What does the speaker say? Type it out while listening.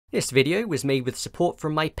This video was made with support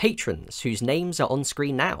from my patrons, whose names are on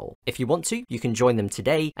screen now. If you want to, you can join them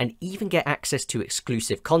today and even get access to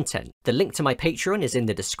exclusive content. The link to my Patreon is in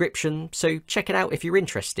the description, so check it out if you're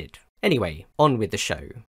interested. Anyway, on with the show.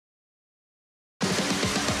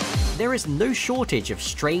 There is no shortage of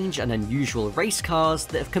strange and unusual race cars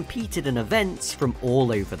that have competed in events from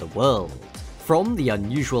all over the world. From the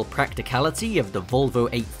unusual practicality of the Volvo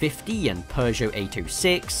 850 and Peugeot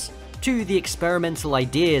 806, to the experimental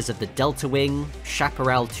ideas of the Delta Wing,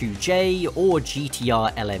 Chaparral 2J, or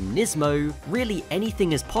GTR LM Nismo, really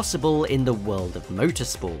anything is possible in the world of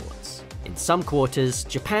motorsports. In some quarters,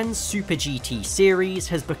 Japan's Super GT series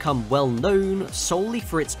has become well known solely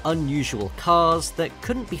for its unusual cars that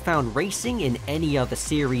couldn't be found racing in any other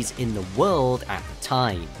series in the world at the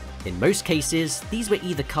time. In most cases, these were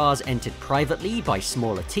either cars entered privately by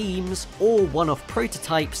smaller teams, or one-off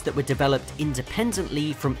prototypes that were developed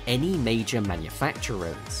independently from any major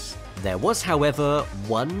manufacturers. There was, however,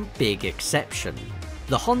 one big exception.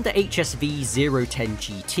 The Honda HSV 010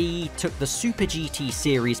 GT took the Super GT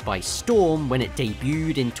series by storm when it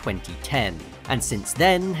debuted in 2010, and since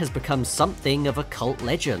then has become something of a cult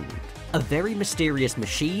legend. A very mysterious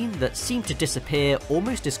machine that seemed to disappear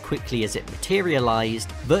almost as quickly as it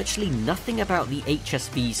materialized. Virtually nothing about the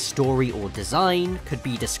HSV's story or design could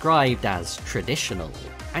be described as traditional.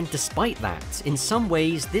 And despite that, in some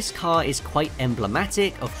ways this car is quite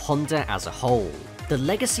emblematic of Honda as a whole. The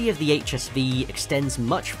legacy of the HSV extends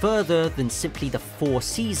much further than simply the 4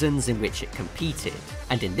 seasons in which it competed,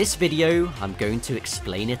 and in this video I'm going to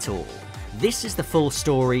explain it all. This is the full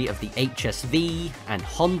story of the HSV and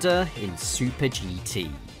Honda in Super GT.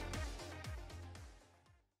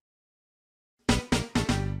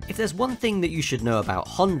 If there's one thing that you should know about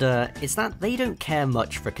Honda, it's that they don't care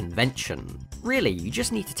much for convention. Really, you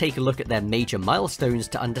just need to take a look at their major milestones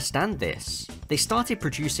to understand this. They started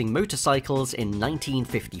producing motorcycles in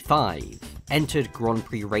 1955, entered Grand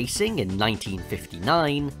Prix racing in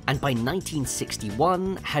 1959, and by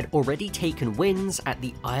 1961 had already taken wins at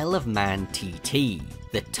the Isle of Man TT,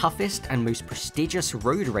 the toughest and most prestigious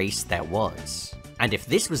road race there was. And if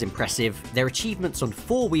this was impressive, their achievements on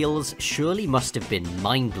 4 wheels surely must have been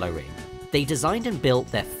mind-blowing. They designed and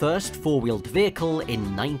built their first 4-wheeled vehicle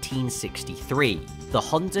in 1963, the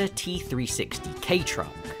Honda T360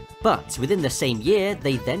 K-Truck. But within the same year,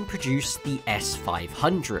 they then produced the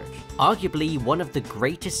S500, arguably one of the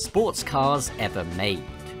greatest sports cars ever made.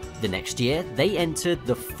 The next year, they entered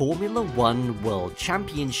the Formula 1 World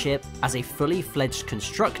Championship as a fully fledged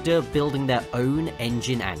constructor building their own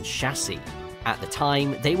engine and chassis. At the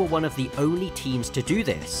time, they were one of the only teams to do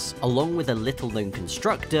this, along with a little-known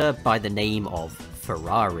constructor by the name of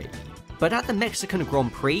Ferrari. But at the Mexican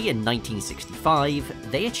Grand Prix in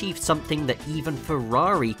 1965, they achieved something that even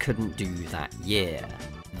Ferrari couldn't do that year.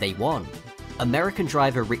 They won. American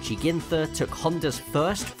driver Richie Ginther took Honda's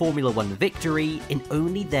first Formula 1 victory in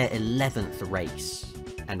only their 11th race.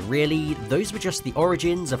 And really, those were just the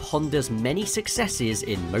origins of Honda's many successes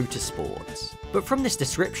in motorsports. But from this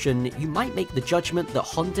description, you might make the judgment that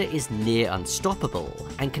Honda is near unstoppable,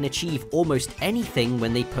 and can achieve almost anything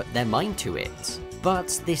when they put their mind to it.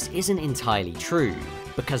 But this isn't entirely true,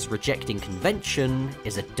 because rejecting convention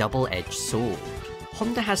is a double-edged sword.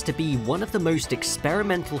 Honda has to be one of the most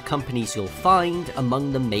experimental companies you'll find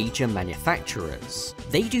among the major manufacturers.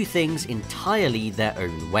 They do things entirely their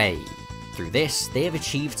own way. Through this, they have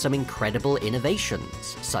achieved some incredible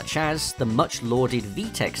innovations, such as the much-lauded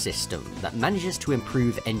VTEC system that manages to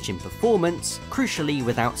improve engine performance, crucially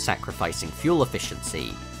without sacrificing fuel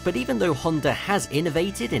efficiency. But even though Honda has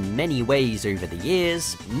innovated in many ways over the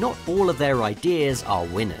years, not all of their ideas are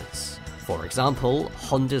winners. For example,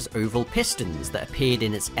 Honda's oval pistons that appeared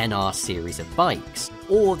in its NR series of bikes,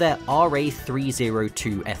 or their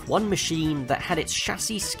RA302 F1 machine that had its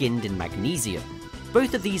chassis skinned in magnesium.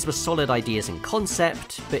 Both of these were solid ideas in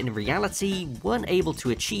concept, but in reality weren't able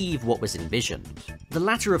to achieve what was envisioned. The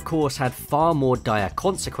latter of course had far more dire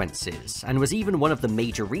consequences, and was even one of the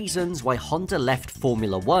major reasons why Honda left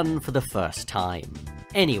Formula 1 for the first time.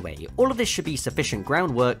 Anyway, all of this should be sufficient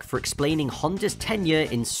groundwork for explaining Honda's tenure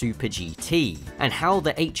in Super GT, and how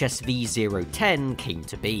the HSV 010 came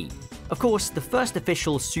to be. Of course, the first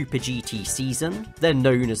official Super GT season, then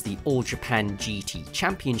known as the All Japan GT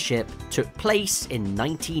Championship, took place in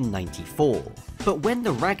 1994. But when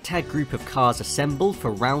the ragtag group of cars assembled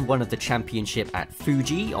for round 1 of the championship at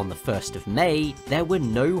Fuji on the 1st of May, there were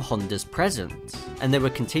no Hondas present, and there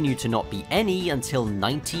would continue to not be any until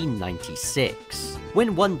 1996.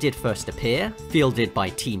 When one did first appear, fielded by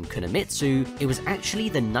Team Kunimitsu, it was actually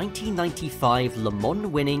the 1995 Le Mans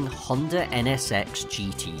winning Honda NSX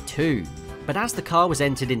GT2. But as the car was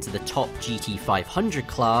entered into the top GT500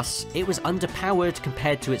 class, it was underpowered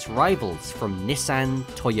compared to its rivals from Nissan,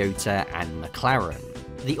 Toyota, and McLaren.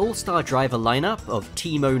 The all-star driver lineup of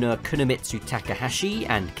team owner Kunimitsu Takahashi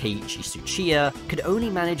and Keiichi Tsuchiya could only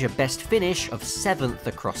manage a best finish of 7th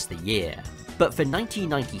across the year. But for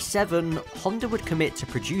 1997, Honda would commit to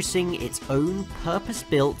producing its own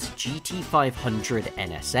purpose-built GT500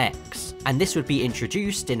 NSX, and this would be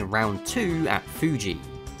introduced in round 2 at Fuji.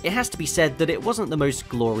 It has to be said that it wasn't the most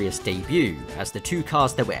glorious debut, as the two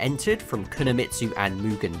cars that were entered from Kunimitsu and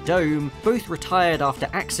Mugen Dome both retired after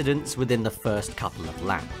accidents within the first couple of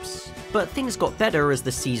laps. But things got better as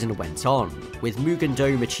the season went on, with Mugen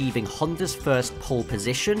Dome achieving Honda's first pole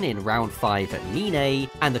position in round 5 at Mine,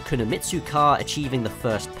 and the Kunimitsu car achieving the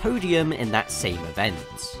first podium in that same event.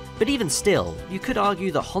 But even still, you could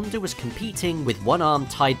argue that Honda was competing with one arm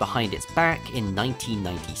tied behind its back in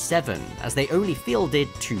 1997, as they only fielded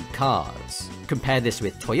 2 cars. Compare this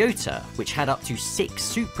with Toyota, which had up to 6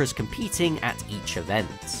 Supras competing at each event.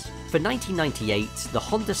 For 1998, the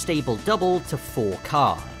Honda stable doubled to 4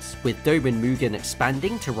 cars, with Dome and Mugen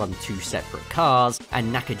expanding to run 2 separate cars,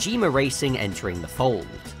 and Nakajima Racing entering the fold.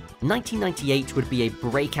 1998 would be a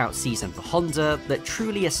breakout season for Honda that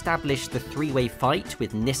truly established the three-way fight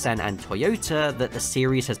with Nissan and Toyota that the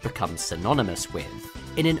series has become synonymous with.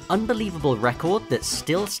 In an unbelievable record that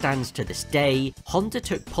still stands to this day, Honda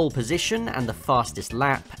took pole position and the fastest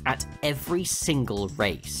lap at every single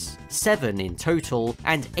race. 7 in total,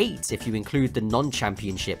 and 8 if you include the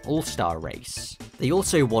non-championship All-Star race. They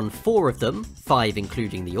also won 4 of them, 5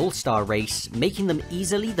 including the All-Star race, making them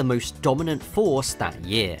easily the most dominant force that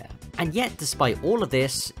year. And yet, despite all of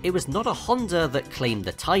this, it was not a Honda that claimed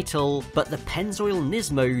the title, but the Pennzoil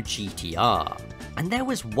Nismo GTR. And there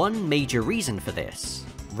was one major reason for this: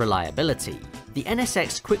 reliability. The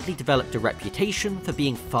NSX quickly developed a reputation for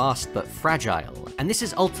being fast but fragile, and this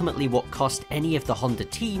is ultimately what cost any of the Honda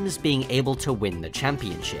teams being able to win the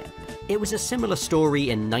championship. It was a similar story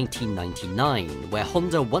in 1999, where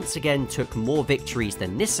Honda once again took more victories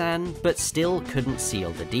than Nissan, but still couldn't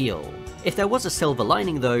seal the deal. If there was a silver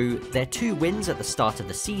lining though, their 2 wins at the start of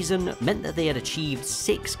the season meant that they had achieved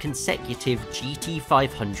 6 consecutive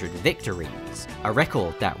GT500 victories, a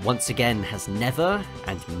record that once again has never,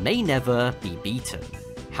 and may never, be beaten.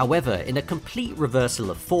 However, in a complete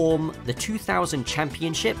reversal of form, the 2000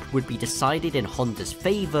 championship would be decided in Honda's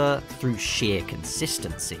favour through sheer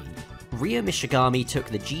consistency. Ryo Mishigami took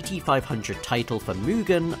the GT500 title for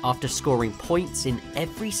Mugen after scoring points in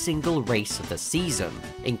every single race of the season,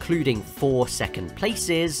 including 4 second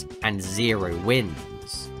places and 0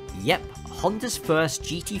 wins. Yep, Honda's first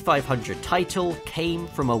GT500 title came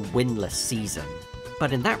from a winless season.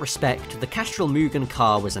 But in that respect, the Castrol Mugen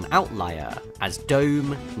car was an outlier, as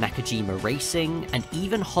Dome, Nakajima Racing, and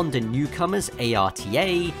even Honda newcomers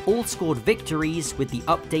ARTA all scored victories with the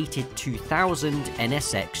updated 2000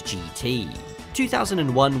 NSX GT.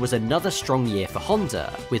 2001 was another strong year for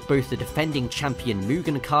Honda, with both the defending champion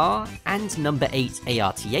Mugen car and number 8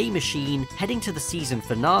 ARTA machine heading to the season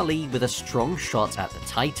finale with a strong shot at the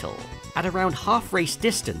title. At around half race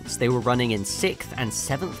distance, they were running in 6th and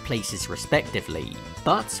 7th places respectively.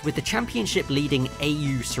 But with the championship leading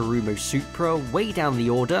AU Tsurumo Supra way down the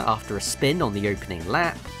order after a spin on the opening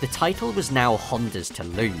lap, the title was now Honda's to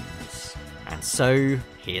lose. And so,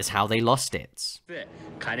 here's how they lost it.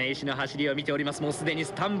 金石の走りを見ております。もうすでに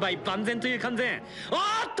スタンバイ万全という完全。おっ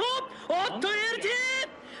と LT 危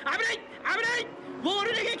ない危ないウォー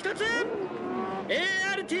ルで激突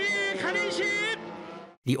ART 金石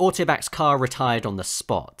The Autobax car retired on the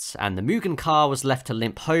spot, and the Mugen car was left to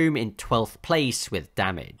limp home in 12th place with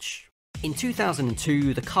damage. In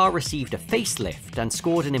 2002, the car received a facelift and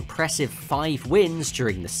scored an impressive 5 wins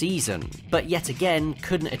during the season, but yet again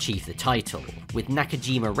couldn't achieve the title, with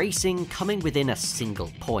Nakajima Racing coming within a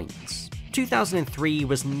single point. 2003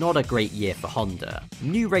 was not a great year for Honda.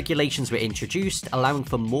 New regulations were introduced, allowing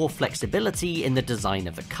for more flexibility in the design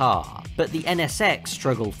of the car, but the NSX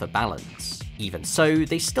struggled for balance. Even so,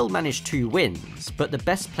 they still managed 2 wins, but the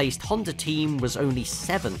best placed Honda team was only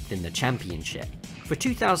 7th in the championship. For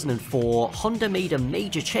 2004, Honda made a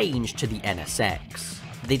major change to the NSX.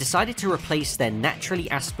 They decided to replace their naturally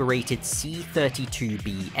aspirated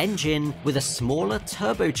C32B engine with a smaller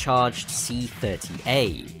turbocharged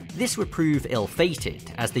C30A. This would prove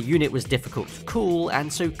ill-fated, as the unit was difficult to cool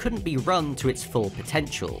and so couldn't be run to its full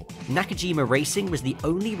potential. Nakajima Racing was the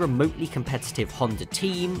only remotely competitive Honda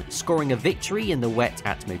team, scoring a victory in the wet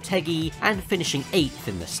at Motegi and finishing 8th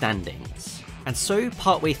in the standings. And so,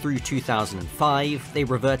 partway through 2005, they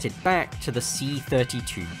reverted back to the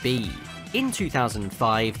C32B. In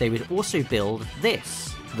 2005, they would also build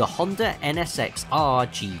this, the Honda NSX-R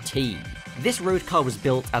GT. This road car was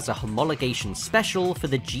built as a homologation special for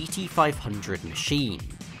the GT500 machine.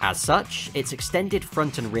 As such, its extended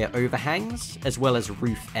front and rear overhangs, as well as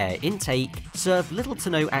roof air intake, served little to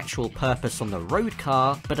no actual purpose on the road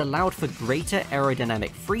car, but allowed for greater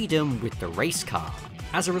aerodynamic freedom with the race car.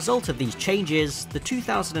 As a result of these changes, the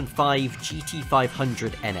 2005 GT500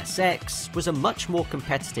 NSX was a much more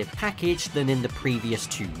competitive package than in the previous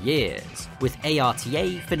 2 years, with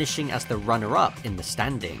ARTA finishing as the runner-up in the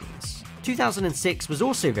standings. 2006 was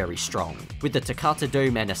also very strong, with the Takata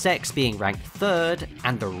Dome NSX being ranked 3rd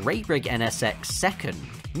and the Rayrig NSX 2nd,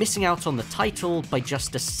 missing out on the title by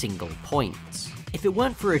just a single point. If it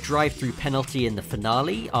weren't for a drive-through penalty in the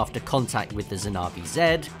finale after contact with the Zanabi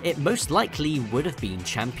Z, it most likely would have been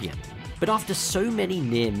champion. But after so many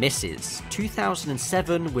near misses,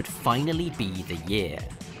 2007 would finally be the year.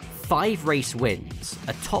 5 race wins,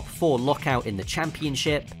 a top 4 lockout in the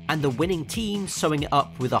championship, and the winning team sewing it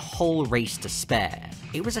up with a whole race to spare.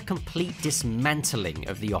 It was a complete dismantling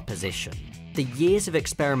of the opposition. The years of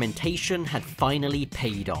experimentation had finally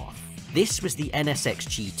paid off. This was the NSX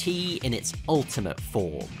GT in its ultimate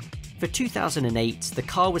form. For 2008, the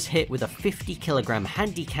car was hit with a 50kg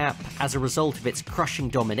handicap as a result of its crushing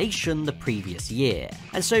domination the previous year,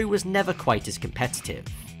 and so was never quite as competitive.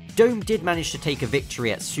 Dome did manage to take a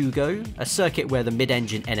victory at Sugo, a circuit where the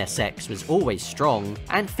mid-engine NSX was always strong,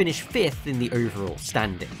 and finish 5th in the overall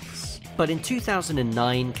standings. But in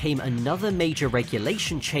 2009 came another major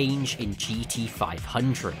regulation change in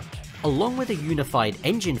GT500. Along with a unified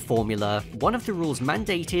engine formula, one of the rules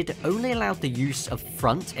mandated only allowed the use of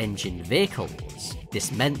front-engine vehicles.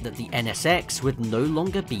 This meant that the NSX would no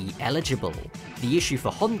longer be eligible. The issue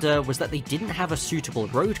for Honda was that they didn't have a suitable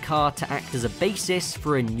road car to act as a basis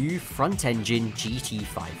for a new front-engine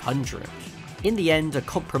GT500. In the end, a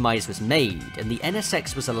compromise was made, and the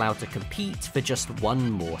NSX was allowed to compete for just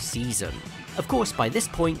 1 more season. Of course, by this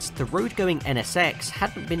point, the road-going NSX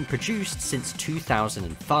hadn't been produced since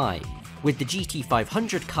 2005, with the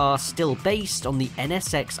GT500 car still based on the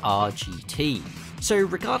NSX-R GT. So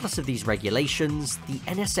regardless of these regulations, the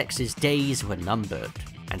NSX's days were numbered,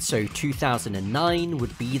 and so 2009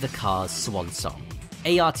 would be the car's swan song.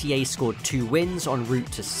 ARTA scored 2 wins en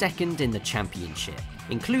route to 2nd in the championship,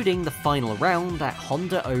 including the final round at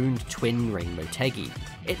Honda-owned Twin Ring Motegi.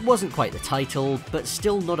 It wasn't quite the title, but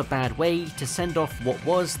still not a bad way to send off what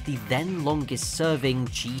was the then longest-serving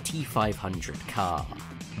GT500 car.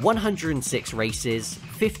 106 races,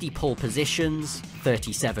 50 pole positions,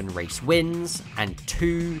 37 race wins, and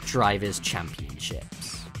 2 Drivers'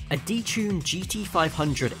 Championships. A detuned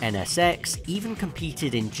GT500 NSX even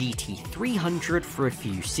competed in GT300 for a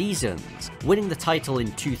few seasons, winning the title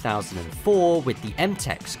in 2004 with the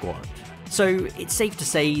MTech squad. So it's safe to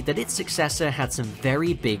say that its successor had some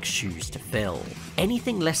very big shoes to fill.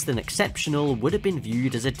 Anything less than exceptional would have been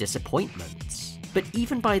viewed as a disappointment. But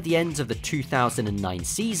even by the end of the 2009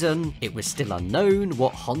 season, it was still unknown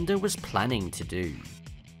what Honda was planning to do.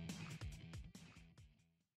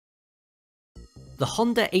 The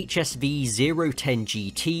Honda HSV 010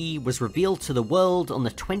 GT was revealed to the world on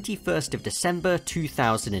the 21st of December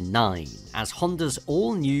 2009 as Honda's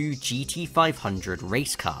all-new GT500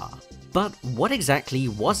 race car. But what exactly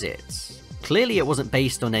was it? Clearly it wasn't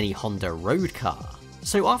based on any Honda road car.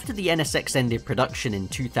 So after the NSX ended production in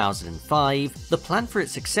 2005, the plan for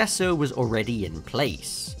its successor was already in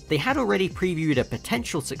place. They had already previewed a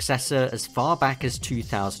potential successor as far back as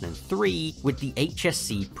 2003 with the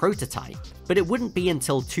HSC prototype, but it wouldn't be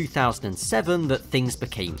until 2007 that things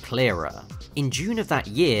became clearer. In June of that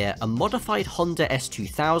year, a modified Honda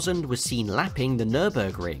S2000 was seen lapping the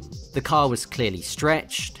Nürburgring. The car was clearly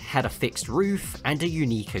stretched, had a fixed roof, and a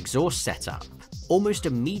unique exhaust setup. Almost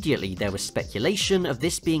immediately there was speculation of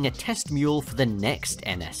this being a test mule for the next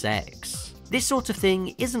NSX. This sort of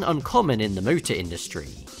thing isn't uncommon in the motor industry.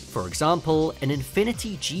 For example, an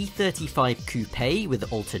Infiniti G35 Coupe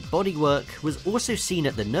with altered bodywork was also seen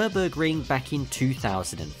at the Nürburgring back in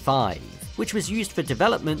 2005, which was used for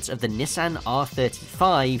development of the Nissan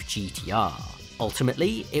R35 GTR.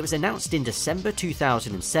 Ultimately, it was announced in December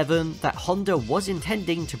 2007 that Honda was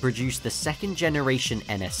intending to produce the second generation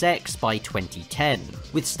NSX by 2010,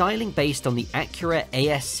 with styling based on the Acura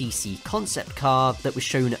ASCC concept car that was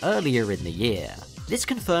shown earlier in the year. This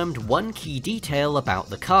confirmed one key detail about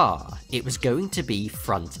the car: it was going to be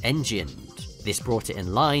front-engined. This brought it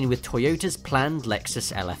in line with Toyota's planned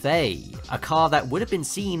Lexus LFA, a car that would have been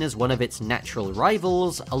seen as one of its natural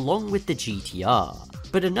rivals along with the GTR.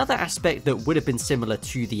 But another aspect that would have been similar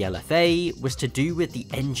to the LFA was to do with the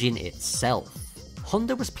engine itself.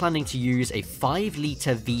 Honda was planning to use a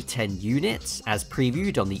 5-litre V10 unit, as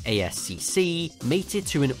previewed on the ASCC, mated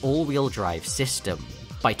to an all-wheel drive system.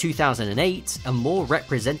 By 2008, a more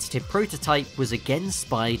representative prototype was again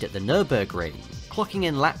spied at the Nürburgring, clocking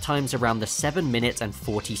in lap times around the 7-minute and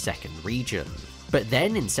 40-second region. But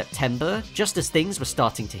then in September, just as things were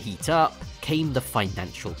starting to heat up, came the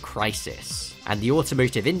financial crisis, and the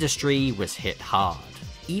automotive industry was hit hard.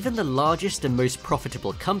 Even the largest and most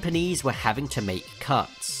profitable companies were having to make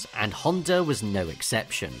cuts, and Honda was no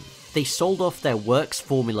exception. They sold off their Works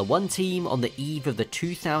Formula 1 team on the eve of the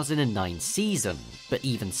 2009 season, but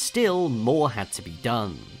even still, more had to be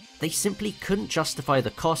done. They simply couldn't justify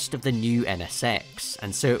the cost of the new NSX,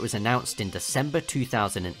 and so it was announced in December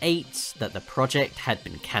 2008 that the project had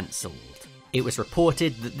been cancelled. It was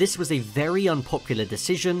reported that this was a very unpopular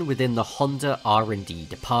decision within the Honda R&D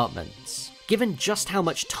department. Given just how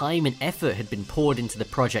much time and effort had been poured into the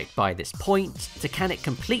project by this point, to can it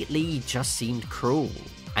completely just seemed cruel.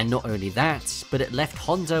 And not only that, but it left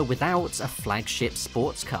Honda without a flagship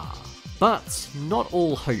sports car. But not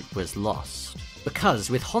all hope was lost. Because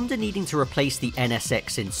with Honda needing to replace the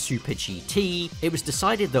NSX in Super GT, it was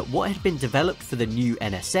decided that what had been developed for the new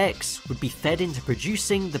NSX would be fed into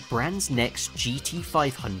producing the brand's next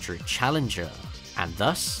GT500 challenger. And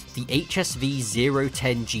thus, the HSV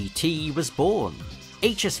 010 GT was born.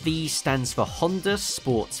 HSV stands for Honda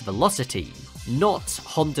Sports Velocity, not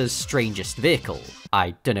Honda's strangest vehicle.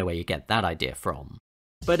 I don't know where you get that idea from.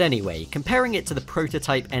 But anyway, comparing it to the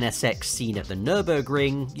prototype NSX seen at the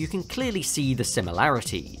Nürburgring, you can clearly see the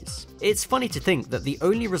similarities. It's funny to think that the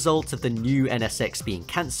only result of the new NSX being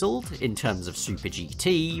cancelled, in terms of Super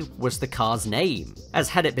GT, was the car's name, as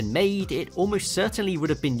had it been made, it almost certainly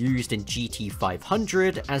would have been used in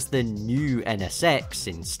GT500 as the new NSX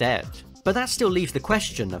instead. But that still leaves the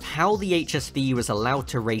question of how the HSV was allowed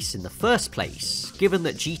to race in the first place, given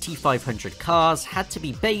that GT500 cars had to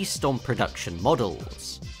be based on production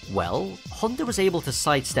models. Well, Honda was able to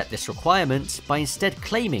sidestep this requirement by instead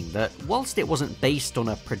claiming that whilst it wasn't based on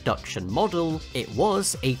a production model, it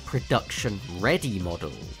was a production-ready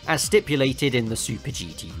model, as stipulated in the Super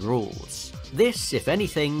GT rules. This, if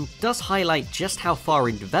anything, does highlight just how far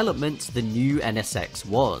in development the new NSX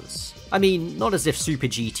was. I mean, not as if Super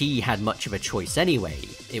GT had much of a choice anyway.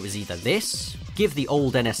 It was either this, give the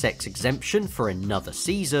old NSX exemption for another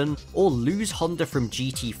season, or lose Honda from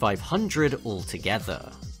GT500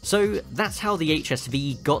 altogether. So that's how the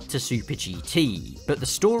HSV got to Super GT, but the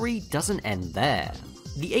story doesn't end there.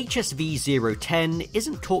 The HSV 010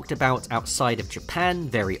 isn't talked about outside of Japan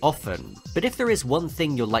very often, but if there is one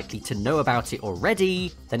thing you're likely to know about it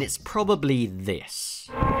already, then it's probably this.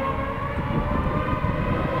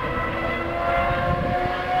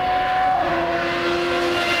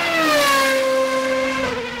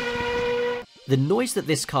 The noise that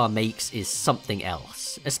this car makes is something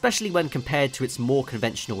else, especially when compared to its more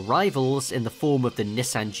conventional rivals in the form of the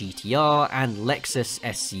Nissan GTR and Lexus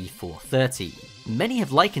SC430. Many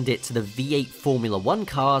have likened it to the V8 Formula 1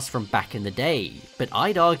 cars from back in the day, but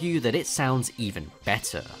I'd argue that it sounds even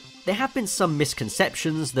better. There have been some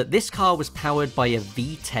misconceptions that this car was powered by a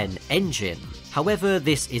V10 engine, however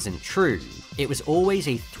this isn't true. It was always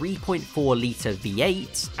a 3.4-litre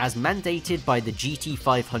V8, as mandated by the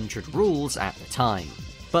GT500 rules at the time.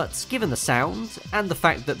 But given the sound, and the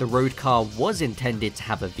fact that the road car was intended to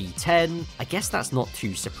have a V10, I guess that's not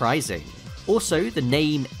too surprising. Also, the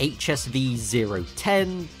name HSV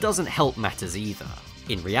 010 doesn't help matters either.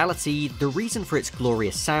 In reality, the reason for its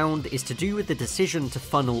glorious sound is to do with the decision to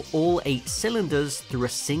funnel all 8 cylinders through a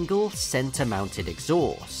single center-mounted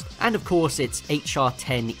exhaust, and of course its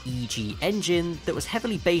HR10 EG engine that was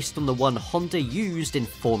heavily based on the one Honda used in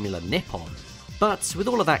Formula Nippon. But with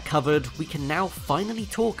all of that covered, we can now finally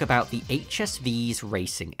talk about the HSV's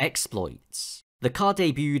racing exploits. The car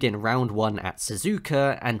debuted in round 1 at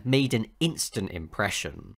Suzuka and made an instant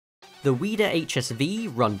impression. The Ueda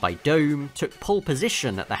HSV, run by Dome, took pole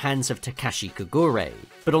position at the hands of Takashi Kogure,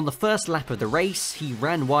 but on the first lap of the race, he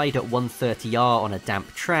ran wide at 130R on a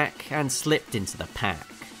damp track and slipped into the pack.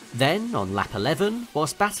 Then, on lap 11,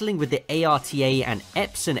 whilst battling with the ARTA and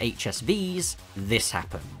Epson HSVs, this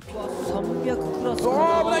happened.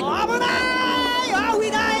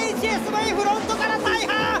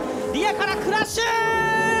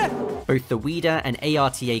 Both the Ueda and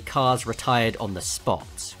ARTA cars retired on the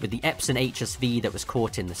spot, with the Epson HSV that was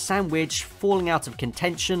caught in the sandwich falling out of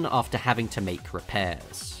contention after having to make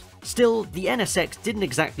repairs. Still, the NSX didn't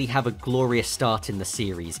exactly have a glorious start in the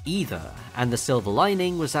series either, and the silver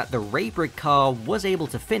lining was that the Raybrig car was able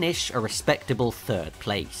to finish a respectable 3rd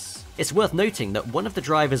place. It's worth noting that one of the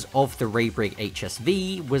drivers of the Raybrig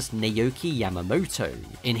HSV was Naoki Yamamoto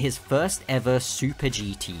in his first ever Super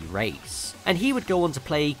GT race, and he would go on to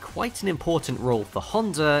play quite an important role for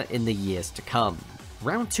Honda in the years to come.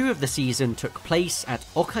 Round 2 of the season took place at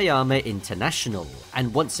Okayama International,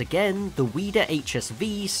 and once again the Ueda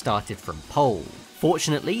HSV started from pole.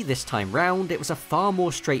 Fortunately, this time round, it was a far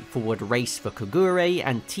more straightforward race for Kogure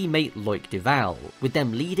and teammate Loic Duval, with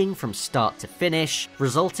them leading from start to finish,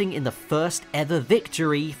 resulting in the first ever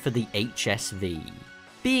victory for the HSV.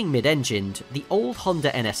 Being mid-engined, the old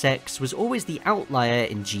Honda NSX was always the outlier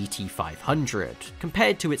in GT500,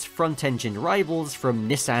 compared to its front-engined rivals from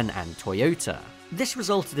Nissan and Toyota. This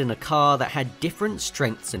resulted in a car that had different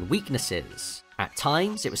strengths and weaknesses. At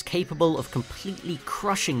times, it was capable of completely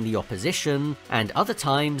crushing the opposition, and other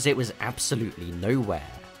times it was absolutely nowhere.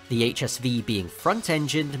 The HSV being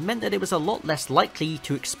front-engined meant that it was a lot less likely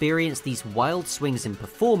to experience these wild swings in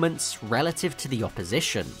performance relative to the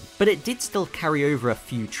opposition, but it did still carry over a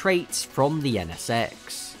few traits from the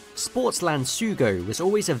NSX. Sportsland Sugo was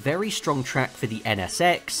always a very strong track for the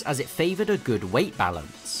NSX as it favoured a good weight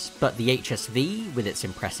balance, but the HSV, with its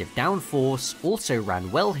impressive downforce, also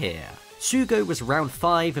ran well here. Sugo was round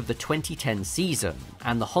 5 of the 2010 season,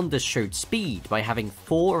 and the Hondas showed speed by having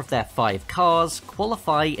 4 of their 5 cars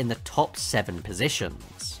qualify in the top 7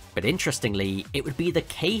 positions. But interestingly, it would be the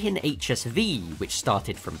Keihin HSV, which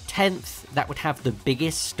started from 10th, that would have the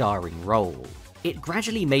biggest starring role. It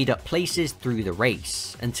gradually made up places through the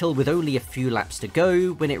race, until with only a few laps to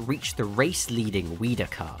go when it reached the race-leading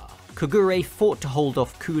Ueda car. Kogure fought to hold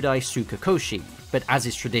off Kudai Tsukakoshi, but as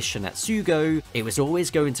is tradition at Sugo, it was always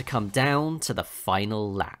going to come down to the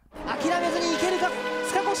final lap.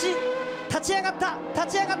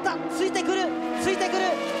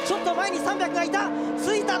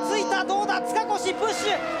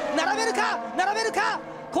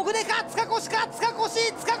 ここでか塚越か塚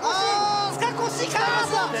越塚越塚越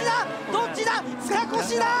かどっちだ塚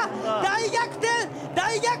越だ大逆転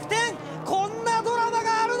大逆転こんなドラマ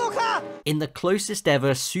があるのか In the closest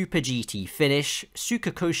ever Super GT finish,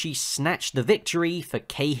 Tsukakoshi snatched the victory for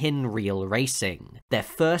Keihin Real Racing, their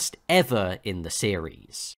first ever in the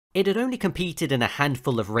series. It had only competed in a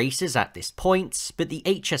handful of races at this point, but the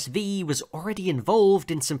HSV was already involved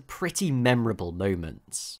in some pretty memorable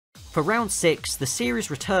moments. For round 6, the series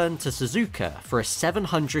returned to Suzuka for a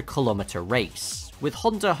 700km race, with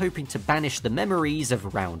Honda hoping to banish the memories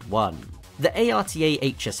of round 1. The ARTA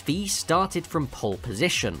HSV started from pole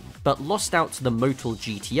position, but lost out to the Motul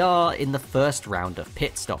GTR in the first round of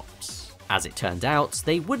pit stops. As it turned out,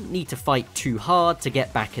 they wouldn't need to fight too hard to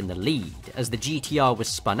get back in the lead, as the GTR was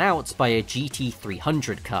spun out by a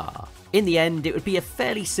GT300 car. In the end, it would be a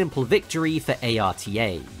fairly simple victory for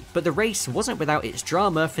ARTA, but the race wasn't without its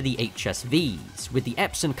drama for the HSVs, with the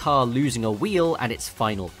Epson car losing a wheel at its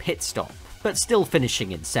final pit stop, but still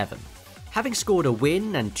finishing in 7th. Having scored a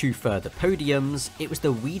win and 2 further podiums, it was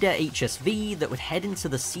the Ueda HSV that would head into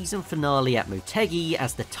the season finale at Motegi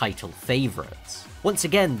as the title favourites. Once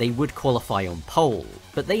again, they would qualify on pole,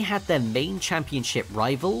 but they had their main championship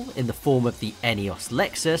rival in the form of the Eneos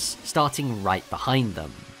Lexus starting right behind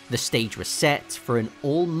them. The stage was set for an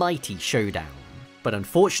almighty showdown. But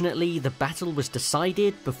unfortunately, the battle was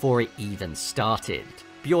decided before it even started.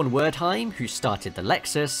 Bjorn Werdheim, who started the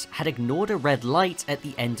Lexus, had ignored a red light at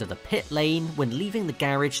the end of the pit lane when leaving the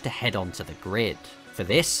garage to head onto the grid. For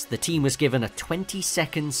this, the team was given a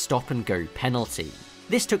 20-second stop-and-go penalty.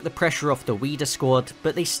 This took the pressure off the Ueda squad,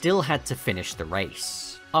 but they still had to finish the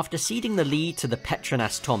race. After ceding the lead to the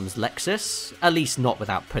Petronas Tom's Lexus, at least not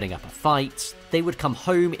without putting up a fight, they would come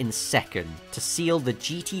home in 2nd to seal the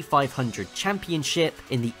GT500 championship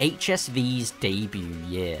in the HSV's debut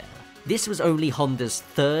year. This was only Honda's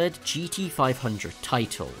 3rd GT500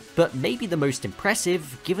 title, but maybe the most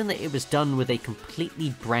impressive given that it was done with a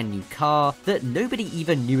completely brand new car that nobody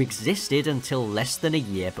even knew existed until less than a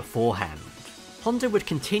year beforehand. Honda would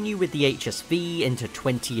continue with the HSV into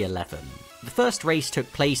 2011. The first race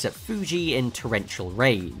took place at Fuji in torrential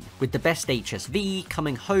rain, with the best HSV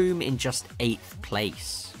coming home in just 8th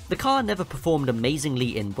place. The car never performed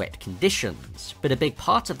amazingly in wet conditions, but a big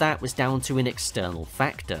part of that was down to an external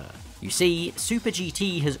factor. You see, Super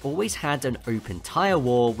GT has always had an open tyre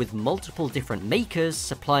war with multiple different makers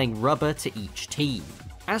supplying rubber to each team.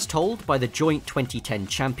 As told by the joint 2010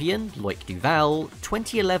 champion, Loic Duval,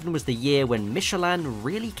 2011 was the year when Michelin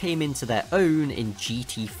really came into their own in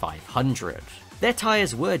GT500. Their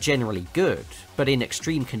tyres were generally good, but in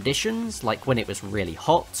extreme conditions, like when it was really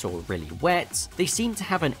hot or really wet, they seemed to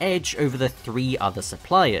have an edge over the 3 other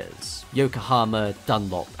suppliers, Yokohama,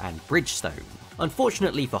 Dunlop and Bridgestone.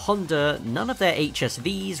 Unfortunately for Honda, none of their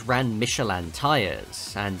HSVs ran Michelin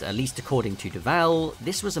tyres, and at least according to Duval,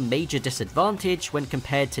 this was a major disadvantage when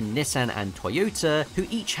compared to Nissan and Toyota, who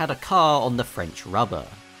each had a car on the French rubber.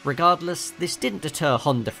 Regardless, this didn't deter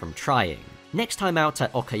Honda from trying. Next time out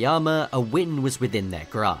at Okayama, a win was within their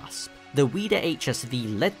grasp. The Ueda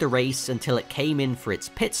HSV led the race until it came in for its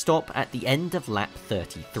pit stop at the end of lap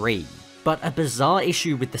 33. But a bizarre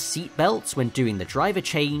issue with the seatbelts when doing the driver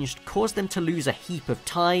change caused them to lose a heap of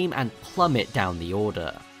time and plummet down the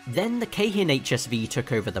order. Then the Keihin HSV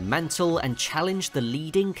took over the mantle and challenged the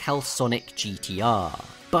leading Calsonic GTR.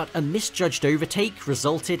 But a misjudged overtake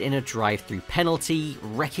resulted in a drive-through penalty,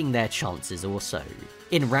 wrecking their chances also.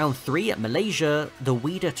 In round 3 at Malaysia, the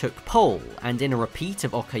Ueda took pole, and in a repeat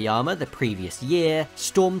of Okayama the previous year,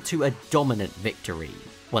 stormed to a dominant victory.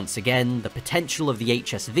 Once again, the potential of the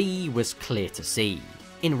HSV was clear to see.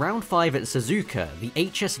 In round 5 at Suzuka, the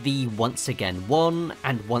HSV once again won,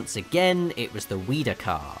 and once again it was the Ueda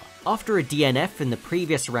car. After a DNF in the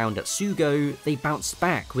previous round at Sugo, they bounced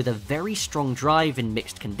back with a very strong drive in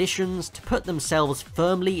mixed conditions to put themselves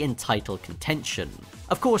firmly in title contention.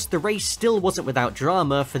 Of course, the race still wasn't without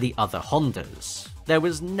drama for the other Hondas. There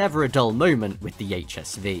was never a dull moment with the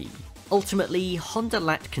HSV. Ultimately, Honda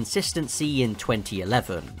lacked consistency in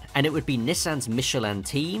 2011, and it would be Nissan's Michelin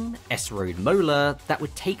team, S-Road Mola, that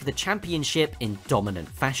would take the championship in dominant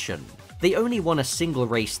fashion. They only won a single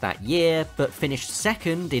race that year, but finished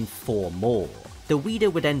second in 4 more. The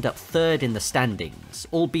Ueda would end up third in the standings,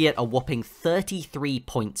 albeit a whopping 33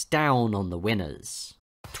 points down on the winners.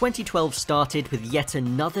 2012 started with yet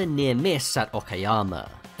another near miss at Okayama.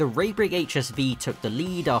 The Raybrig HSV took the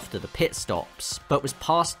lead after the pit stops, but was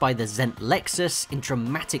passed by the Zent Lexus in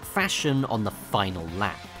dramatic fashion on the final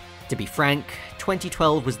lap. To be frank,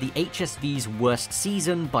 2012 was the HSV's worst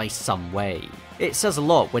season by some way. It says a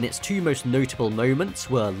lot when its 2 most notable moments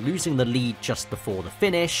were losing the lead just before the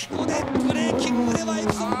finish,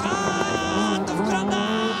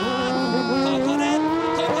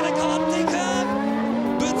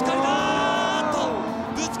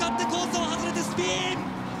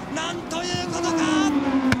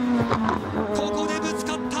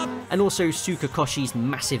 and also Tsukakoshi's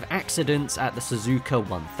massive accidents at the Suzuka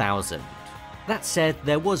 1000. That said,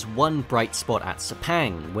 there was one bright spot at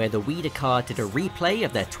Sepang, where the Ueda car did a replay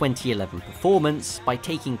of their 2011 performance by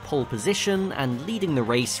taking pole position and leading the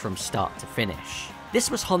race from start to finish. This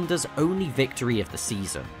was Honda's only victory of the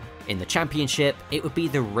season. In the championship, it would be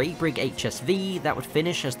the Raybrig HSV that would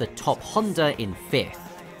finish as the top Honda in 5th,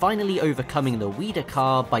 finally overcoming the Ueda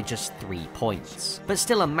car by just 3 points, but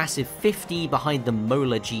still a massive 50 behind the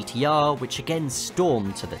Mola GTR, which again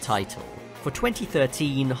stormed to the title. For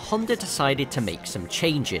 2013, Honda decided to make some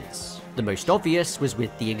changes. The most obvious was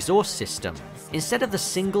with the exhaust system. Instead of the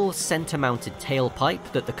single center-mounted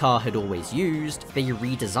tailpipe that the car had always used, they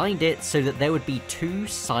redesigned it so that there would be 2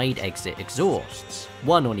 side exit exhausts,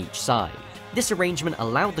 one on each side. This arrangement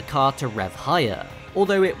allowed the car to rev higher,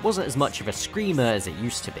 although it wasn't as much of a screamer as it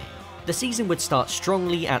used to be. The season would start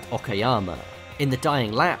strongly at Okayama. In the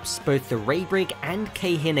dying laps, both the Raybrig and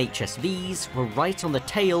Keihin HSVs were right on the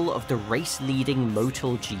tail of the race-leading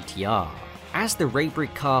Motul GTR. As the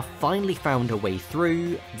Raybrig car finally found a way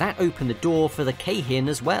through, that opened the door for the Keihin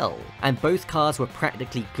as well, and both cars were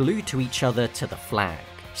practically glued to each other to the flag,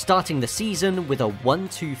 starting the season with a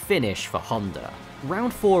 1-2 finish for Honda.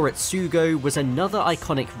 Round 4 at Sugo was another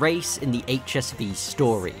iconic race in the HSV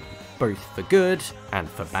story, both for good and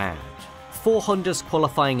for bad. 4 Hondas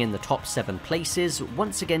qualifying in the top 7 places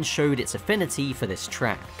once again showed its affinity for this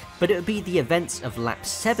track, but it would be the events of lap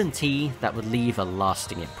 70 that would leave a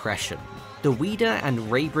lasting impression. The Ueda and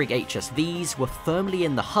Raybrig HSVs were firmly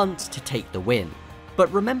in the hunt to take the win.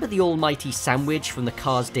 But remember the almighty sandwich from the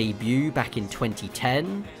car's debut back in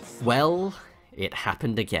 2010? Well, it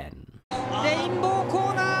happened again. レインボーコ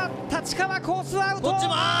ーナー立川コースアウ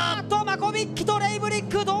トマコビッキとレイブリッ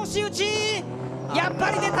ク同士打ちやっ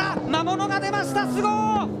ぱり出た魔物が出ましたすご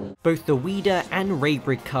ー Both the Ueda and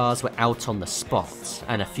Raybrig cars were out on the spot,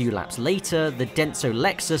 and a few laps later, the Denso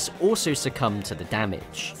Lexus also succumbed to the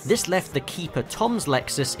damage. This left the keeper Tom's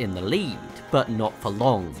Lexus in the lead, but not for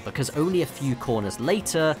long, because only a few corners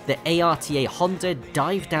later, the ARTA Honda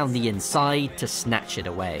dived down the inside to snatch it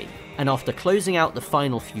away. And after closing out the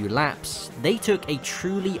final few laps, they took a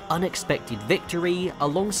truly unexpected victory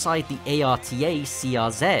alongside the ARTA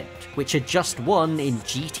CRZ, which had just won in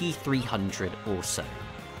GT300 also.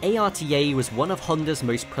 ARTA was one of Honda's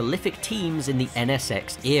most prolific teams in the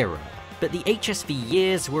NSX era. but the HSV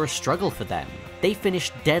years were a struggle for them. They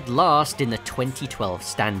finished dead last in the 2012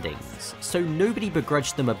 standings, so nobody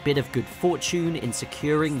begrudged them a bit of good fortune in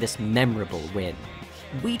securing this memorable win.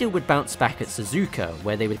 Ueda would bounce back at Suzuka,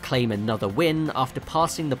 where they would claim another win after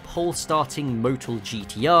passing the pole-starting Motul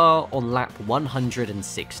GTR on lap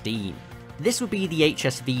 116. This would be the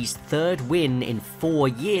HSV's third win in 4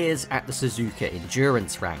 years at the Suzuka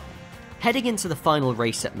Endurance Round. Heading into the final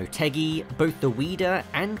race at Motegi, both the Ueda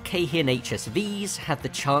and Keihin HSVs had the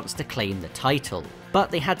chance to claim the title,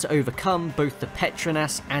 but they had to overcome both the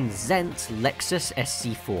Petronas and Zent Lexus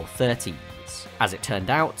SC430s. As it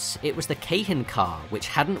turned out, it was the Keihin car, which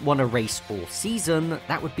hadn't won a race all season,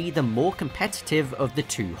 that would be the more competitive of the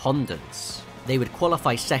two Hondas. They would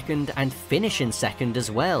qualify second and finish in second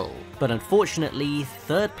as well, but unfortunately,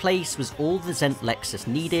 third place was all the Zent Lexus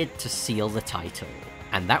needed to seal the title.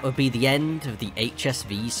 And that would be the end of the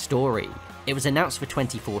HSV story. It was announced for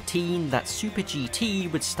 2014 that Super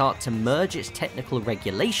GT would start to merge its technical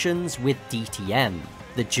regulations with DTM,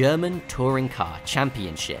 the German Touring Car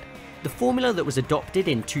Championship. The formula that was adopted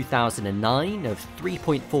in 2009 of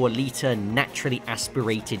 3.4-litre naturally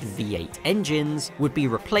aspirated V8 engines would be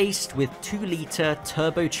replaced with 2-litre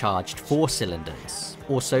turbocharged 4-cylinders.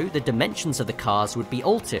 Also, the dimensions of the cars would be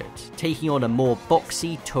altered, taking on a more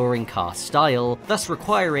boxy touring car style, thus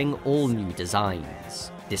requiring all new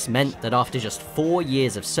designs. This meant that after just 4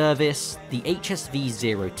 years of service, the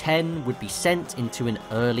HSV 010 would be sent into an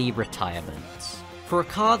early retirement. For a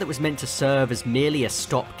car that was meant to serve as merely a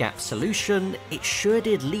stopgap solution, it sure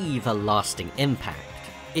did leave a lasting impact,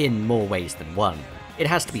 in more ways than one. It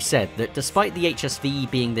has to be said that despite the HSV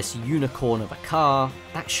being this unicorn of a car,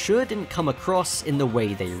 that sure didn't come across in the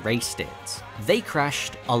way they raced it. They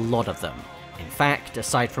crashed a lot of them. In fact,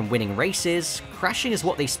 aside from winning races, crashing is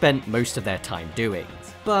what they spent most of their time doing.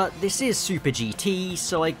 But this is Super GT,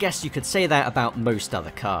 so I guess you could say that about most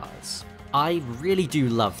other cars. I really do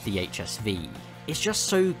love the HSV. It's just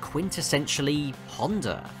so quintessentially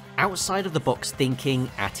Honda, outside of the box thinking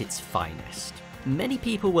at its finest. Many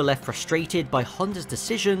people were left frustrated by Honda's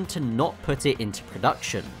decision to not put it into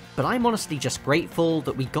production, but I'm honestly just grateful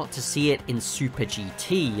that we got to see it in Super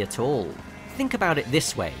GT at all. Think about it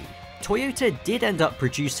this way, Toyota did end up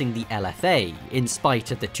producing the LFA in spite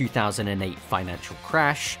of the 2008 financial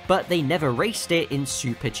crash, but they never raced it in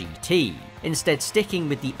Super GT, instead sticking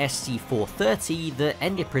with the SC430 that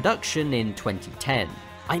ended production in 2010.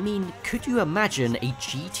 I mean, could you imagine a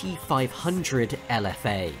GT500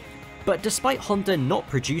 LFA? But despite Honda not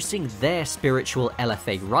producing their spiritual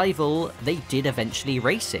LFA rival, they did eventually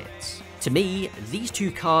race it. To me, these two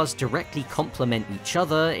cars directly complement each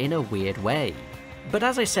other in a weird way. But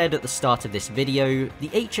as I said at the start of this video, the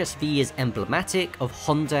HSV is emblematic of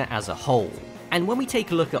Honda as a whole. And when we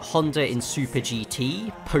take a look at Honda in Super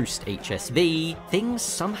GT, post-HSV, things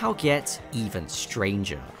somehow get even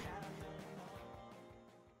stranger.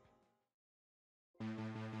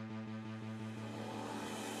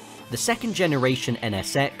 The second generation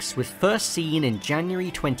NSX was first seen in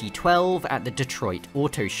January 2012 at the Detroit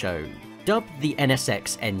Auto Show. Dubbed the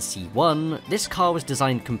NSX NC1, this car was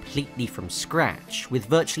designed completely from scratch, with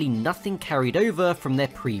virtually nothing carried over from their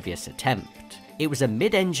previous attempt. It was a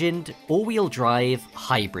mid-engined, all-wheel drive,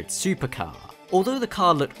 hybrid supercar. Although the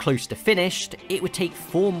car looked close to finished, it would take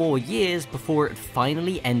 4 more years before it would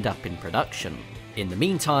finally end up in production. In the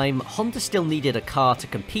meantime, Honda still needed a car to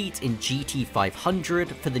compete in GT500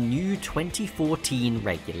 for the new 2014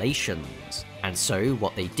 regulations. And so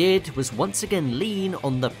what they did was once again lean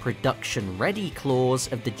on the production ready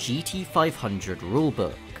clause of the GT500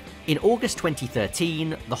 rulebook. In August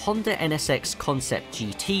 2013, the Honda NSX Concept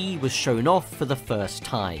GT was shown off for the first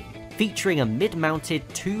time, featuring a mid-mounted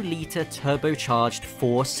 2-litre turbocharged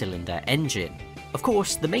 4-cylinder engine. Of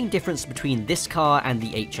course, the main difference between this car and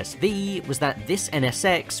the HSV was that this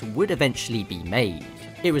NSX would eventually be made.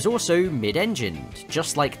 It was also mid-engined,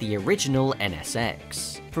 just like the original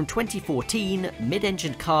NSX. From 2014,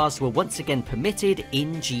 mid-engined cars were once again permitted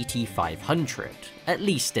in GT500, at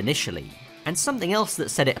least initially. And something else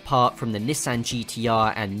that set it apart from the Nissan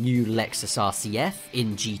GTR and new Lexus RCF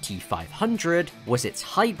in GT500 was its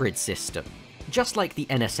hybrid system. Just like the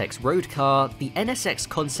NSX road car, the NSX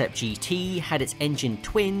Concept GT had its engine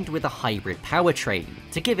twinned with a hybrid powertrain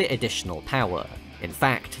to give it additional power. In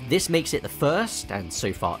fact, this makes it the first, and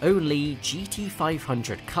so far only,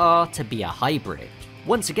 GT500 car to be a hybrid.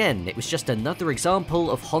 Once again, it was just another example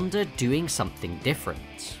of Honda doing something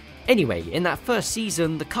different. Anyway, in that first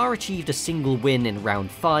season, the car achieved a single win in round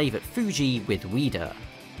 5 at Fuji with Ueda.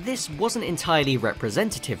 This wasn't entirely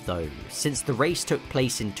representative though, since the race took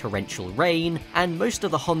place in torrential rain, and most of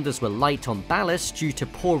the Hondas were light on ballast due to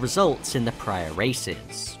poor results in the prior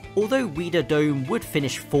races. Although Ueda Dome would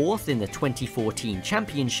finish 4th in the 2014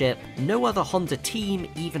 championship, no other Honda team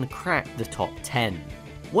even cracked the top 10.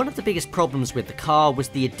 One of the biggest problems with the car was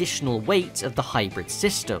the additional weight of the hybrid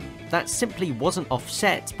system, that simply wasn't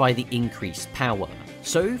offset by the increased power.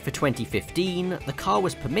 So for 2015, the car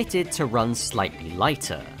was permitted to run slightly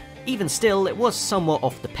lighter. Even still, it was somewhat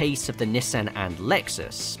off the pace of the Nissan and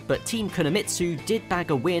Lexus, but Team Kunimitsu did bag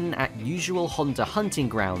a win at usual Honda hunting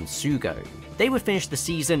ground Sugo. They would finish the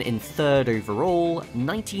season in 3rd overall,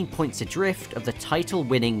 19 points adrift of the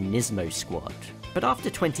title-winning Nismo squad. But after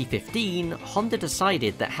 2015, Honda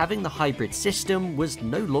decided that having the hybrid system was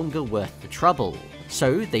no longer worth the trouble,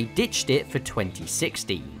 so they ditched it for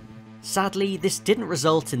 2016. Sadly, this didn't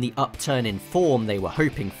result in the upturn in form they were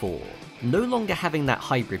hoping for. No longer having that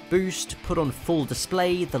hybrid boost put on full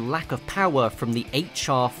display the lack of power from the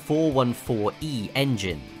HR414E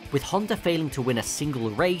engine, with Honda failing to win a single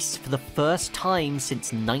race for the first time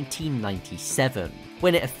since 1997,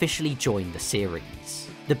 when it officially joined the series.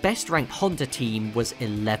 The best ranked Honda team was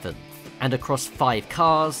 11th, and across 5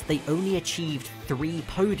 cars, they only achieved 3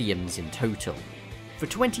 podiums in total. For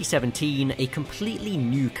 2017, a completely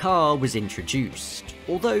new car was introduced,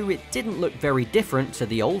 although it didn't look very different to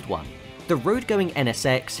the old one. The road-going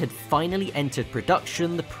NSX had finally entered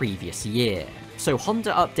production the previous year, so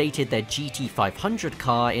Honda updated their GT500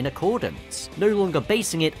 car in accordance, no longer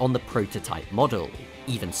basing it on the prototype model.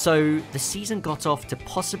 Even so, the season got off to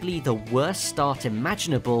possibly the worst start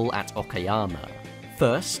imaginable at Okayama.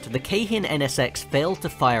 First, the Keihin NSX failed to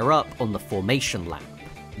fire up on the formation lap.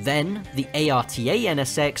 Then, the ARTA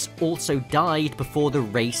NSX also died before the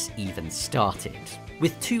race even started.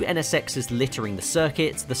 With 2 NSXs littering the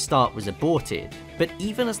circuit, the start was aborted, but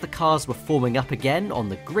even as the cars were forming up again on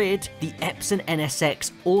the grid, the Epson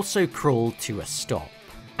NSX also crawled to a stop.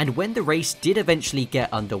 And when the race did eventually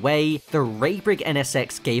get underway, the Raybrig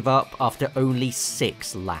NSX gave up after only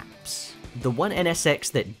 6 laps. The one NSX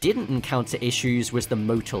that didn't encounter issues was the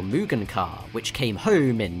Motul Mugen car, which came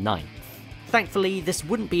home in 9th. Thankfully, this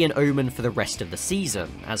wouldn't be an omen for the rest of the season,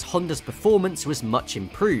 as Honda's performance was much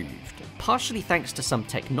improved, partially thanks to some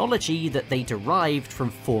technology that they derived from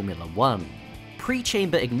Formula 1.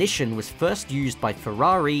 Pre-chamber ignition was first used by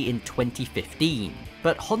Ferrari in 2015,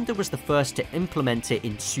 but Honda was the first to implement it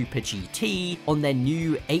in Super GT on their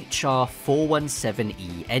new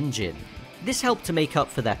HR417E engine. This helped to make up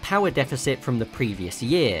for their power deficit from the previous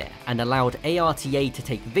year, and allowed ARTA to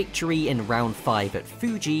take victory in round 5 at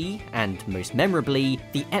Fuji, and most memorably,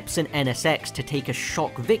 the Epson NSX to take a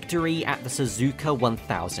shock victory at the Suzuka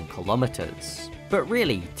 1000 km. But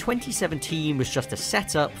really, 2017 was just a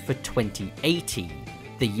setup for 2018,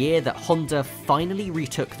 the year that Honda finally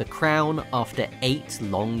retook the crown after 8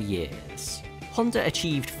 long years. Honda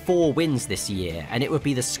achieved 4 wins this year, and it would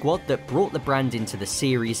be the squad that brought the brand into the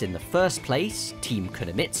series in the first place, Team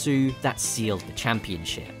Kunimitsu, that sealed the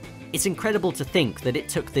championship. It's incredible to think that it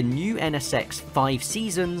took the new NSX 5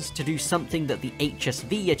 seasons to do something that the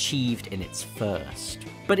HSV achieved in its first.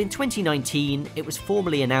 But in 2019, it was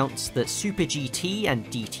formally announced that Super GT and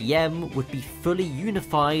DTM would be fully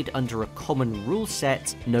unified under a common rule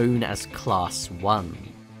set known as Class 1.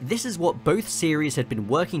 This is what both series had been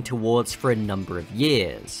working towards for a number of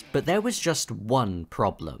years, but there was just one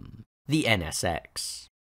problem: the NSX.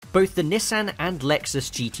 Both the Nissan and Lexus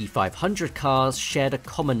GT500 cars shared a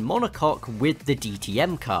common monocoque with the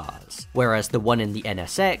DTM cars, whereas the one in the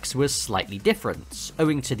NSX was slightly different,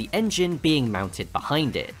 owing to the engine being mounted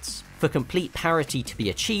behind it. For complete parity to be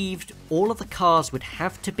achieved, all of the cars would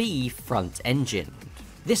have to be front-engined.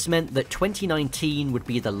 This meant that 2019 would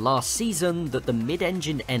be the last season that the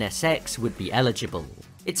mid-engine NSX would be eligible.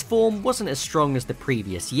 Its form wasn't as strong as the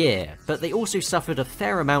previous year, but they also suffered a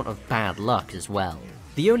fair amount of bad luck as well.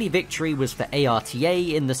 The only victory was for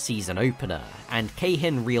ARTA in the season opener, and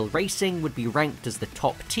Keihin Real Racing would be ranked as the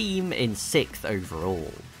top team in 6th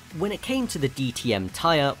overall. When it came to the DTM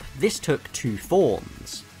tie-up, this took 2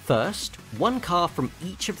 forms. First, one car from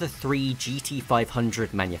each of the 3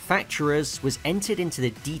 GT500 manufacturers was entered into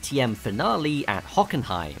the DTM finale at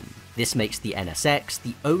Hockenheim. This makes the NSX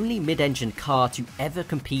the only mid-engine car to ever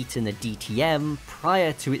compete in the DTM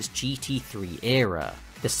prior to its GT3 era.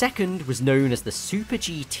 The second was known as the Super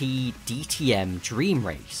GT DTM Dream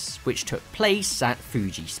Race, which took place at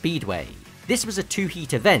Fuji Speedway. This was a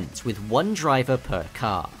 2-heat event with 1 driver per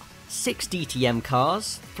car. 6 DTM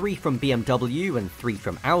cars, 3 from BMW and 3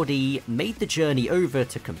 from Audi, made the journey over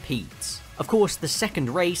to compete. Of course, the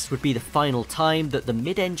second race would be the final time that the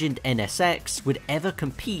mid-engined NSX would ever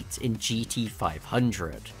compete in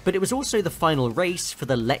GT500. But it was also the final race for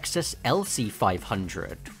the Lexus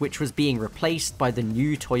LC500, which was being replaced by the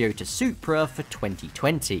new Toyota Supra for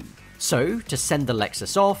 2020. So, to send the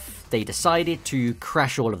Lexus off, they decided to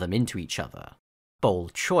crash all of them into each other.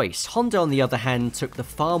 Bold choice. Honda, on the other hand, took the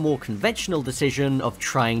far more conventional decision of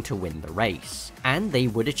trying to win the race. And they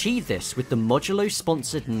would achieve this with the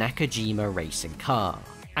Modulo-sponsored Nakajima racing car.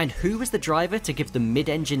 And who was the driver to give the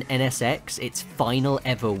mid-engine NSX its final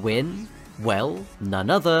ever win? Well,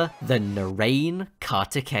 none other than Narain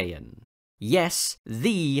Kartikeyan. Yes,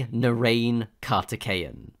 the Narain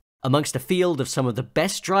Kartikeyan. Amongst a field of some of the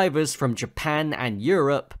best drivers from Japan and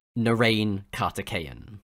Europe, Narain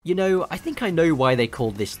Kartikeyan. You know, I think I know why they call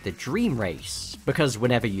this the dream race, because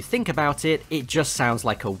whenever you think about it, it just sounds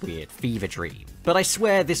like a weird fever dream. But I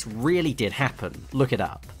swear this really did happen, look it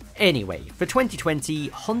up. Anyway, for 2020,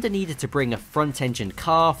 Honda needed to bring a front-engine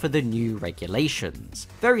car for the new regulations,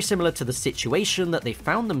 very similar to the situation that they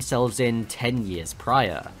found themselves in 10 years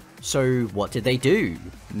prior. So what did they do?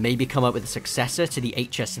 Maybe come up with a successor to the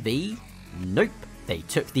HSV? Nope, they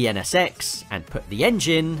took the NSX and put the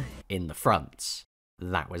engine in the front.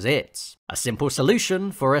 That was it. A simple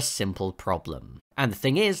solution for a simple problem. And the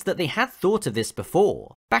thing is that they had thought of this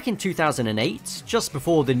before. Back in 2008, just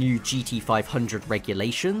before the new GT500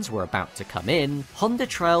 regulations were about to come in, Honda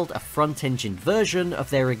trialled a front-engine version of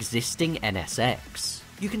their existing NSX.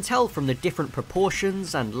 You can tell from the different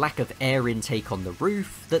proportions and lack of air intake on the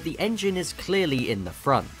roof that the engine is clearly in the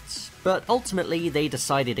front. But ultimately they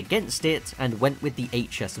decided against it and went with the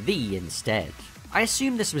HSV instead. I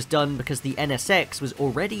assume this was done because the NSX was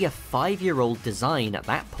already a 5-year-old design at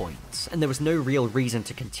that point, and there was no real reason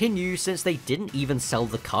to continue since they didn't even sell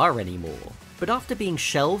the car anymore. But after being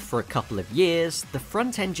shelved for a couple of years, the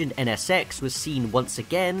front-engine NSX was seen once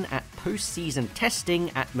again at post-season testing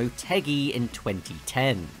at Motegi in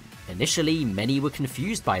 2010. Initially, many were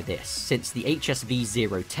confused by this, since the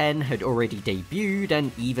HSV 010 had already debuted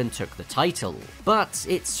and even took the title, but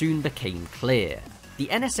it soon became clear. The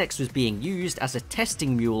NSX was being used as a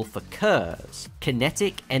testing mule for KERS,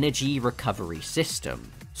 Kinetic Energy Recovery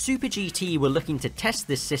System. Super GT were looking to test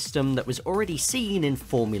this system that was already seen in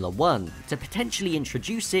Formula 1, to potentially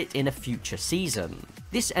introduce it in a future season.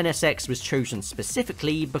 This NSX was chosen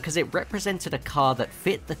specifically because it represented a car that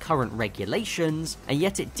fit the current regulations, and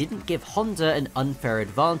yet it didn't give Honda an unfair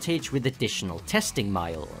advantage with additional testing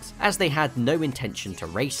miles, as they had no intention to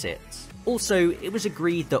race it. Also, it was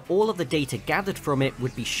agreed that all of the data gathered from it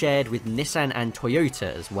would be shared with Nissan and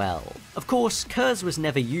Toyota as well. Of course, KERS was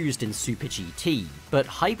never used in Super GT, but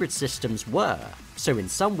hybrid systems were, so in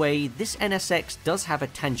some way, this NSX does have a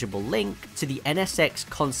tangible link to the NSX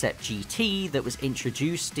Concept GT that was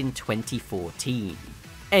introduced in 2014.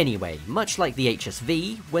 Anyway, much like the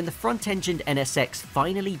HSV, when the front-engined NSX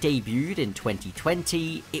finally debuted in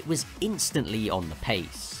 2020, it was instantly on the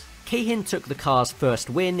pace. Keihin took the car's first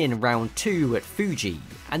win in round 2 at Fuji,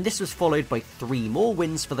 and this was followed by 3 more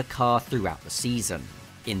wins for the car throughout the season.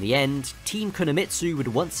 In the end, Team Kunimitsu would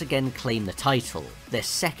once again claim the title, their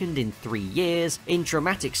second in 3 years, in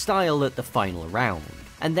dramatic style at the final round,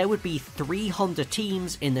 and there would be 3 Honda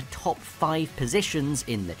teams in the top 5 positions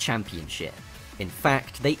in the championship. In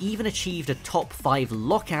fact, they even achieved a top 5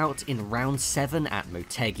 lockout in round 7 at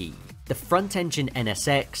Motegi. The front-engine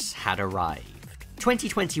NSX had arrived.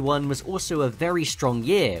 2021 was also a very strong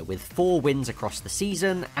year, with 4 wins across the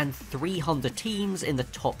season and 3 Honda teams in the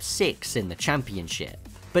top 6 in the championship.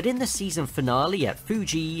 But in the season finale at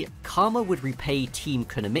Fuji, karma would repay Team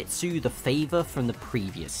Kunimitsu the favour from the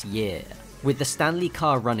previous year. With the Stanley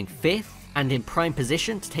car running 5th, and in prime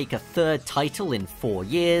position to take a 3rd title in 4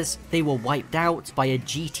 years, they were wiped out by a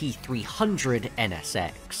GT300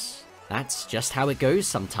 NSX. That's just how it goes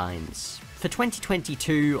sometimes. For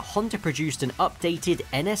 2022, Honda produced an updated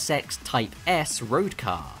NSX Type S road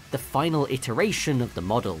car, the final iteration of the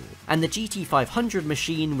model, and the GT500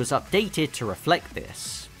 machine was updated to reflect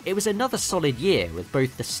this. It was another solid year, with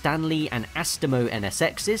both the Stanley and Astemo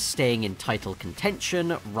NSXs staying in title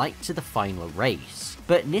contention right to the final race,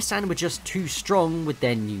 but Nissan were just too strong with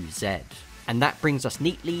their new Z. And that brings us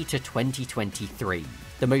neatly to 2023,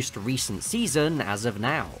 the most recent season as of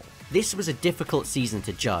now. This was a difficult season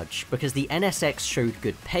to judge, because the NSX showed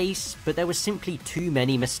good pace, but there were simply too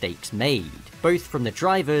many mistakes made, both from the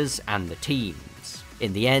drivers and the teams.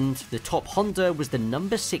 In the end, the top Honda was the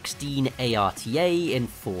number 16 ARTA in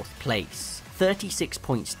 4th place, 36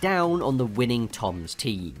 points down on the winning Tom's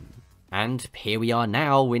team. And here we are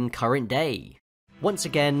now in current day. Once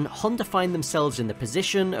again, Honda find themselves in the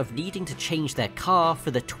position of needing to change their car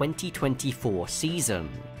for the 2024 season,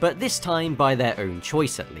 but this time by their own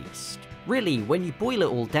choice at least. Really, when you boil it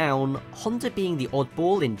all down, Honda being the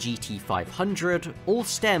oddball in GT500 all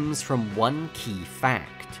stems from one key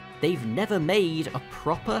fact. They've never made a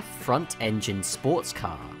proper front-engine sports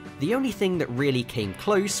car. The only thing that really came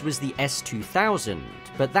close was the S2000,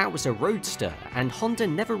 but that was a roadster, and Honda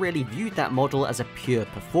never really viewed that model as a pure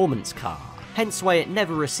performance car, hence why it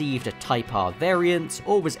never received a Type R variant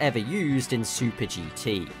or was ever used in Super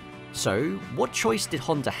GT. So, what choice did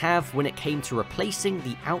Honda have when it came to replacing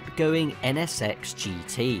the outgoing NSX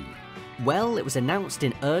GT? Well, it was announced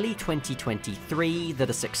in early 2023 that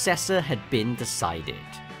a successor had been decided.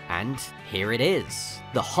 And here it is,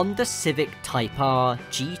 the Honda Civic Type R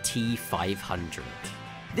GT500.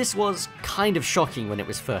 This was kind of shocking when it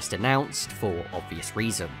was first announced, for obvious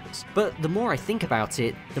reasons, but the more I think about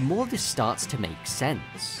it, the more this starts to make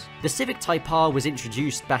sense. The Civic Type R was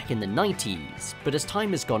introduced back in the 90s, but as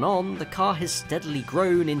time has gone on, the car has steadily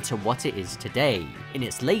grown into what it is today, in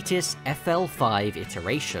its latest FL5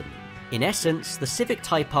 iteration. In essence, the Civic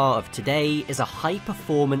Type R of today is a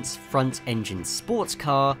high-performance front-engine sports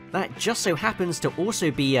car that just so happens to also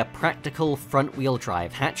be a practical front-wheel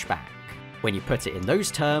drive hatchback. When you put it in those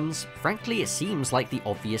terms, frankly it seems like the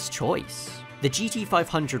obvious choice. The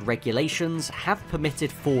GT500 regulations have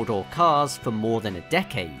permitted four-door cars for more than a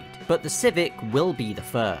decade, but the Civic will be the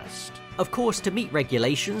first. Of course, to meet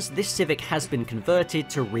regulations, this Civic has been converted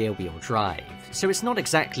to rear-wheel drive, so it's not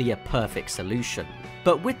exactly a perfect solution.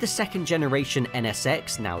 But with the second generation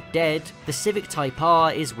NSX now dead, the Civic Type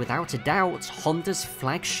R is without a doubt Honda's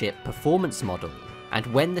flagship performance model. And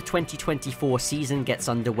when the 2024 season gets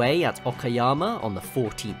underway at Okayama on the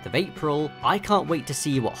 14th of April, I can't wait to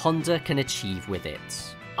see what Honda can achieve with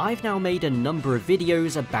it. I've now made a number of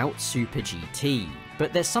videos about Super GT,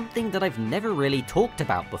 but there's something that I've never really talked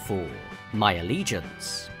about before: my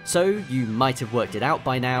allegiance. So you might have worked it out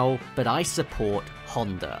by now, but I support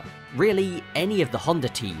Honda. Really, any of the Honda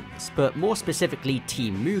teams, but more specifically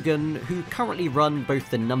Team Mugen, who currently run both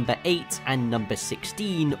the number 8 and number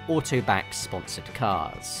 16 Autoback sponsored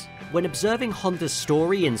cars. When observing Honda's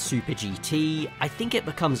story in Super GT, I think it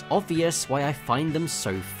becomes obvious why I find them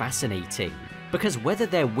so fascinating. Because whether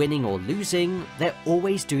they're winning or losing, they're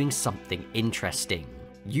always doing something interesting.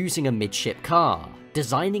 Using a midship car,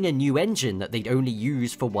 designing a new engine that they'd only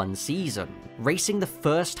use for one season, racing the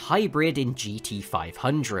first hybrid in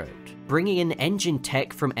GT500, bringing in engine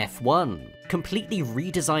tech from F1, completely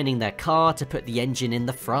redesigning their car to put the engine in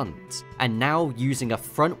the front, and now using a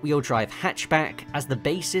front-wheel drive hatchback as the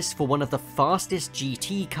basis for one of the fastest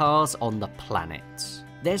GT cars on the planet.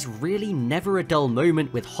 There's really never a dull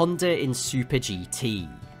moment with Honda in Super GT,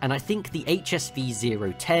 and I think the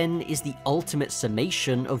HSV 010 is the ultimate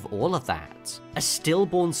summation of all of that. A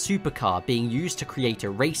stillborn supercar being used to create a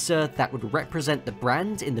racer that would represent the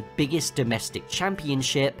brand in the biggest domestic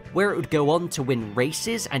championship, where it would go on to win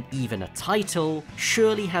races and even a title,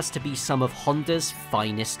 surely has to be some of Honda's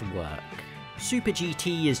finest work. Super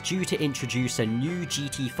GT is due to introduce a new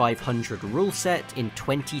GT500 rule set in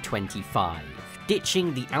 2025.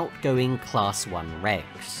 Ditching the outgoing Class 1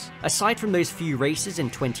 regs. Aside from those few races in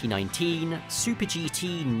 2019, Super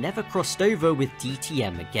GT never crossed over with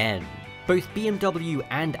DTM again. Both BMW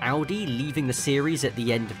and Audi leaving the series at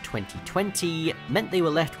the end of 2020 meant they were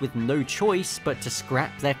left with no choice but to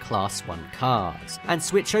scrap their Class 1 cars, and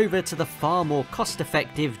switch over to the far more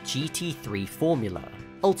cost-effective GT3 formula.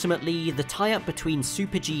 Ultimately, the tie-up between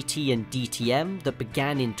Super GT and DTM that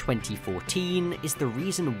began in 2014 is the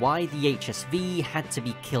reason why the HSV had to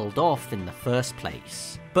be killed off in the first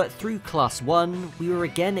place. But through Class 1, we were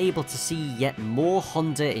again able to see yet more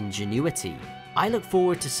Honda ingenuity. I look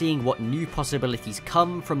forward to seeing what new possibilities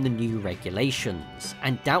come from the new regulations,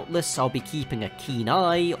 and doubtless I'll be keeping a keen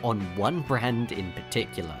eye on one brand in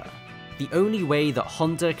particular. The only way that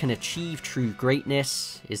Honda can achieve true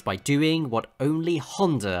greatness is by doing what only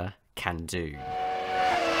Honda can do.